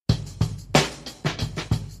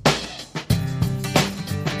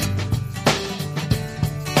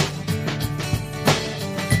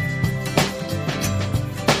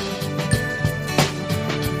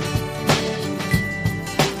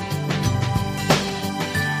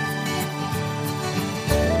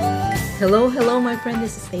Hello, my friend.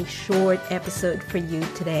 This is a short episode for you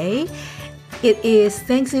today. It is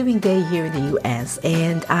Thanksgiving Day here in the US,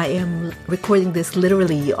 and I am recording this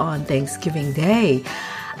literally on Thanksgiving Day.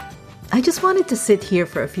 I just wanted to sit here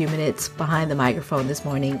for a few minutes behind the microphone this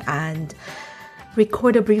morning and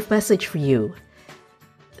record a brief message for you.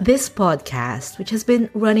 This podcast, which has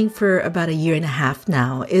been running for about a year and a half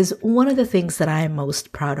now, is one of the things that I am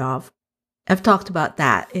most proud of. I've talked about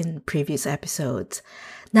that in previous episodes.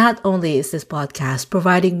 Not only is this podcast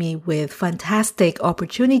providing me with fantastic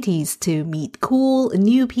opportunities to meet cool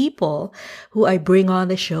new people who I bring on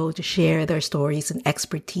the show to share their stories and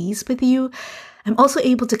expertise with you, I'm also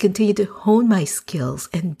able to continue to hone my skills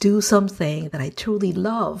and do something that I truly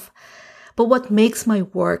love. But what makes my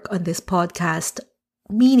work on this podcast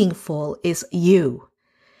meaningful is you.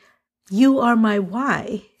 You are my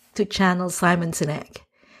why, to channel Simon Sinek.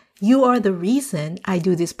 You are the reason I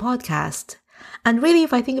do this podcast. And really,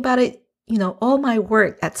 if I think about it, all my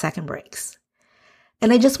work at Second Breaks.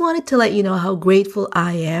 And I just wanted to let you know how grateful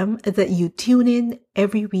I am that you tune in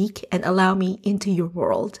every week and allow me into your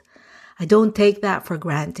world. I don't take that for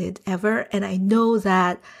granted ever. And I know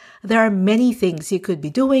that there are many things you could be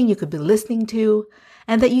doing, you could be listening to,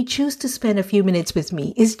 and that you choose to spend a few minutes with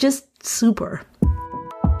me is just super.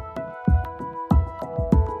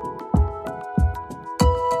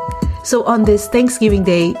 So on this Thanksgiving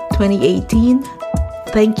Day 2018,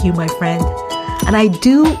 thank you, my friend. And I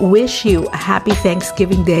do wish you a happy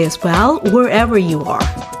Thanksgiving Day as well, wherever you are.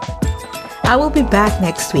 I will be back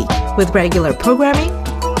next week with regular programming.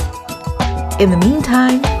 In the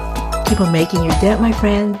meantime, keep on making your dent, my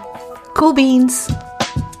friend. Cool beans.